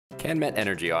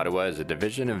CanmetENERGY-Ottawa is a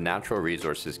division of Natural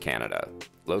Resources Canada,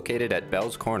 located at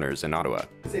Bell's Corners in Ottawa.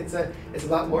 It's a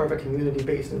lot more of a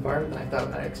community-based environment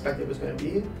than I expected it was going to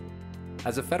be.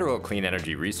 As a federal clean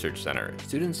energy research center,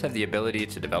 students have the ability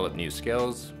to develop new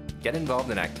skills, get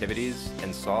involved in activities,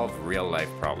 and solve real-life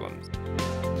problems.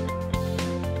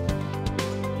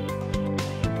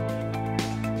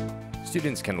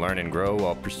 Students can learn and grow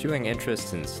while pursuing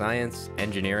interests in science,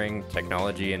 engineering,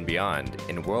 technology, and beyond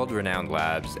in world-renowned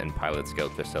labs and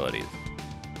pilot-skilled facilities.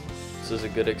 This is a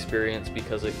good experience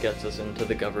because it gets us into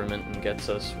the government and gets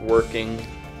us working,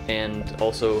 and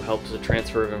also helps the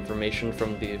transfer of information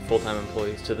from the full-time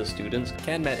employees to the students.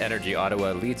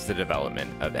 CanmetENERGY-Ottawa leads the development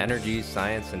of energy,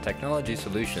 science, and technology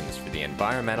solutions for the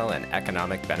environmental and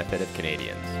economic benefit of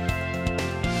Canadians.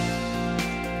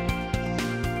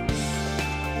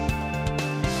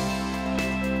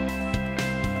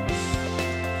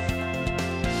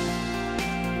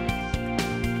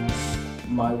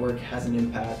 My work has an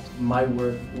impact. My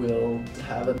work will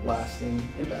have a lasting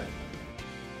impact.